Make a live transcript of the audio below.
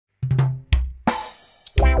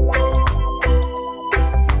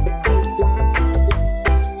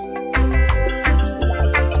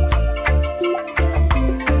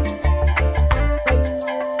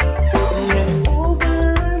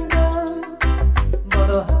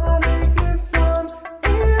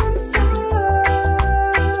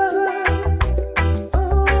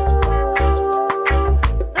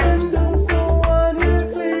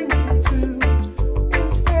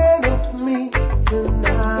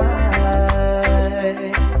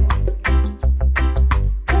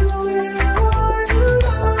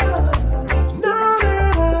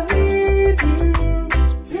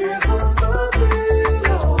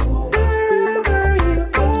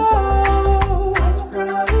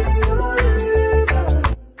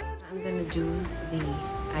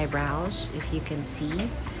if you can see.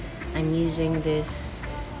 I'm using this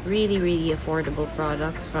really affordable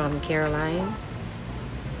product from Careline,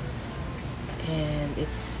 and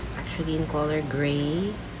it's actually in color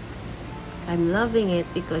gray. I'm loving it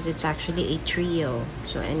because it's actually a trio.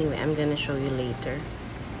 So anyway, I'm gonna show you later.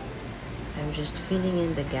 I'm just filling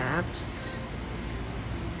in the gaps.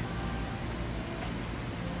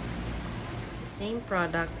 The same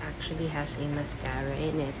product actually has a mascara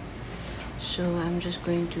in it, so I'm just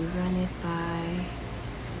going to run it by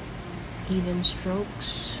even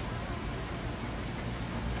strokes.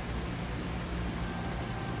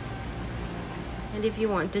 And if you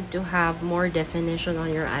wanted to have more definition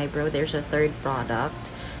on your eyebrow, there's a third product.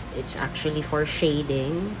 It's actually for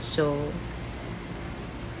shading, so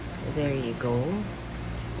there you go.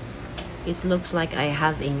 It looks like I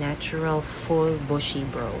have a natural full bushy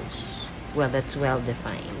brows. Well, that's well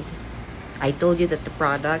defined. I told you that the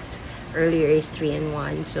product earlier is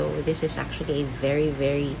 3-in-1, so this is actually a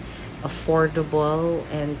very affordable,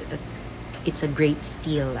 and it's a great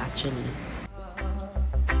steal actually.